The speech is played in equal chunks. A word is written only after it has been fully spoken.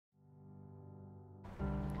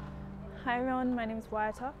Hi everyone, my name is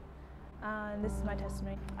Waiata and this is my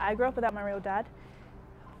testimony. I grew up without my real dad,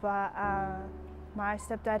 but my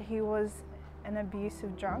stepdad, he was an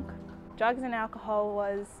abusive drunk. Drugs and alcohol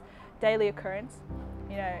was daily occurrence.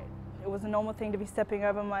 You know, it was a normal thing to be stepping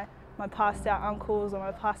over my passed out uncles or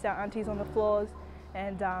my passed out aunties on the floors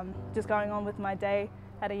and just going on with my day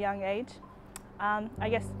at a young age. I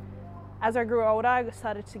guess as I grew older, I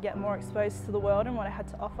started to get more exposed to the world and what I had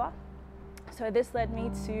to offer. So this led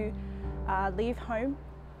me to leave home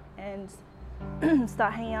and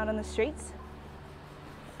start hanging out on the streets.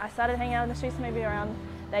 I started hanging out on the streets maybe around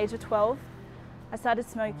the age of 12. I started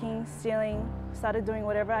smoking, stealing, started doing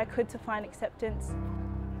whatever I could to find acceptance.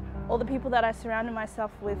 All the people that I surrounded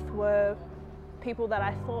myself with were people that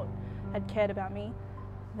I thought had cared about me,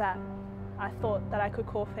 that I thought that I could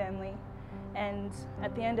call family, and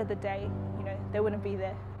at the end of the day, you know, they wouldn't be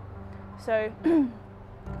there. So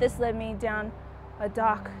this led me down a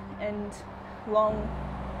dark and long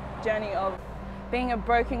journey of being a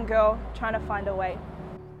broken girl trying to find a way.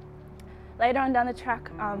 Later on down the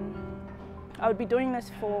track, I would be doing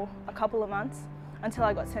this for a couple of months until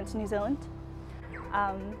I got sent to New Zealand.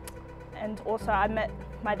 And also I met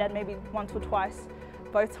my dad maybe once or twice.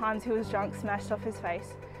 Both times he was drunk, smashed off his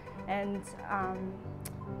face. And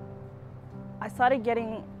I started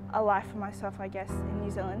getting a life for myself, I guess, in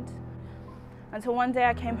New Zealand. Until one day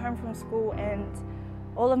I came home from school and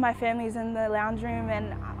all of my family's in the lounge room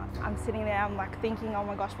and I'm sitting there, I'm like thinking, oh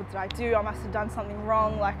my gosh, what did I do? I must have done something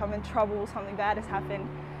wrong, like I'm in trouble, something bad has happened.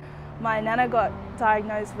 My nana got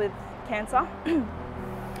diagnosed with cancer,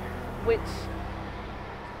 which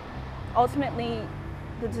ultimately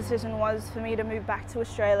the decision was for me to move back to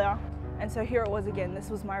Australia. And so here it was again. This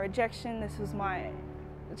was my rejection, this was my,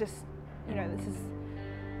 just, you know, this is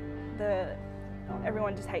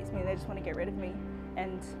everyone just hates me, they just want to get rid of me.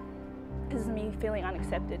 And this is me feeling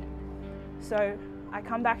unaccepted. So I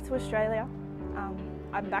come back to Australia,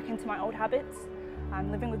 I'm back into my old habits,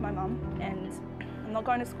 I'm living with my mum and I'm not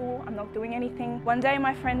going to school, I'm not doing anything. One day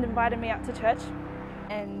my friend invited me out to church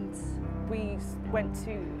and we went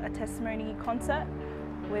to a testimony concert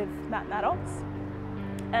with Matt Maddox.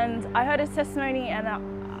 And I heard his testimony and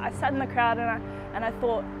I sat in the crowd and I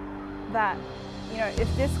thought that, you know,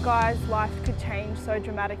 if this guy's life could change so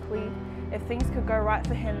dramatically, if things could go right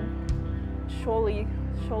for him, surely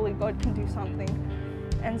God can do something.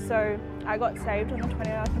 And so I got saved on the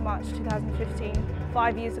 29th of March 2015,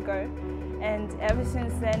 5 years ago. And ever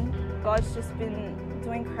since then, God's just been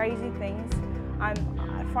doing crazy things. I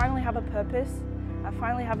finally have a purpose. I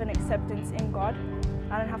finally have an acceptance in God.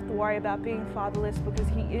 I don't have to worry about being fatherless because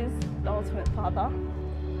He is the ultimate father.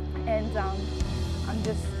 And I'm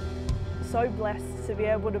just so blessed to be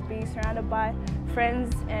able to be surrounded by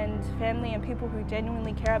friends and family and people who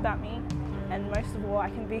genuinely care about me. And most of all, I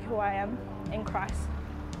can be who I am in Christ.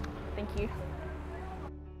 Thank you.